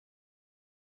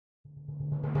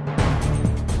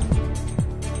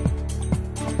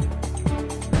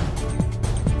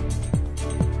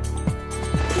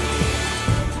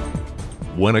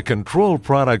When a controlled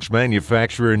products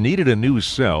manufacturer needed a new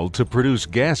cell to produce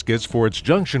gaskets for its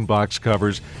junction box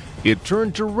covers, it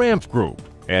turned to Rampf Group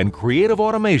and Creative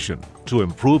Automation to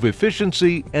improve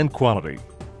efficiency and quality.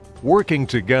 Working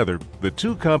together, the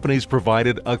two companies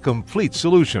provided a complete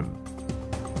solution.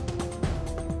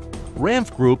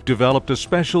 Rampf Group developed a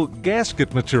special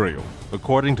gasket material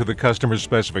according to the customer's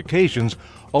specifications,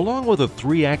 along with a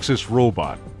 3-axis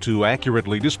robot to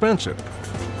accurately dispense it.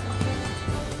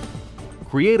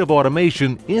 Creative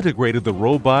Automation integrated the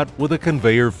robot with a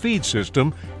conveyor feed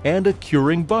system and a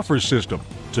curing buffer system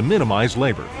to minimize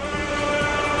labor.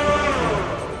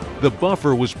 The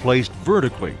buffer was placed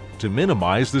vertically to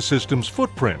minimize the system's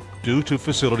footprint due to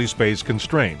facility space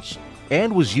constraints,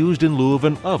 and was used in lieu of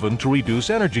an oven to reduce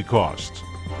energy costs.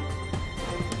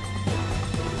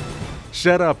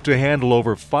 Set up to handle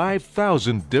over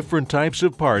 5,000 different types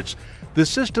of parts, the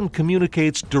system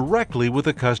communicates directly with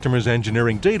the customer's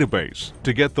engineering database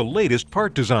to get the latest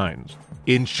part designs,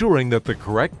 ensuring that the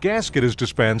correct gasket is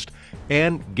dispensed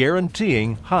and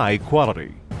guaranteeing high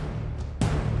quality.